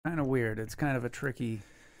kind of weird. It's kind of a tricky.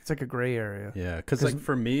 It's like a gray area. Yeah, because 'Cause- like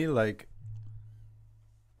for me, like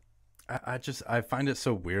I find it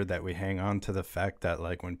so weird that we hang on to the fact that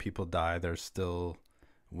like when people die, they're still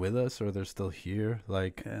with us or they're still here.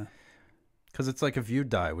 Like, Yeah. because it's like if you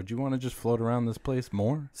die, would you want to just float around this place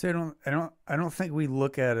more? See, I don't think we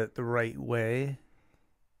look at it the right way.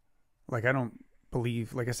 Like I don't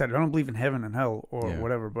believe, like I said, I don't believe in heaven and hell or Yeah.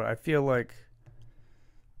 whatever. But I feel like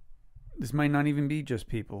this might not even be just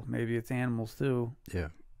people. Maybe it's animals too. Yeah,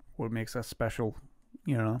 What makes us special,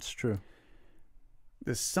 you know? that's true.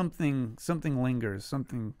 There's something lingers,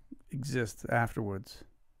 something exists afterwards.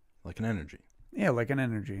 Like an energy. Yeah, like an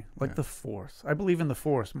energy, like Yeah. the Force. I believe in the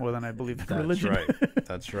Force more than I believe in That's religion. right.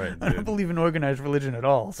 That's right, I don't dude. believe in organized religion at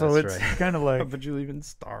all. So That's it's right. kind of like, But you believe in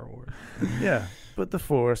Star Wars. yeah. But the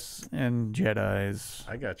Force and Jedi's.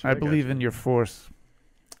 I got you. I got believe you. in your Force.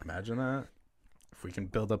 Imagine that. If we can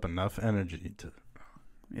build up enough energy to.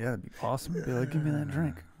 Yeah, it'd be awesome. Be like, give me that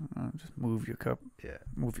drink. Just move your cup. Yeah.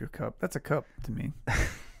 Move your cup. That's a cup to me.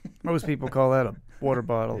 Most people call that a water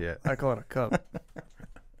bottle. Yeah. I call it a cup.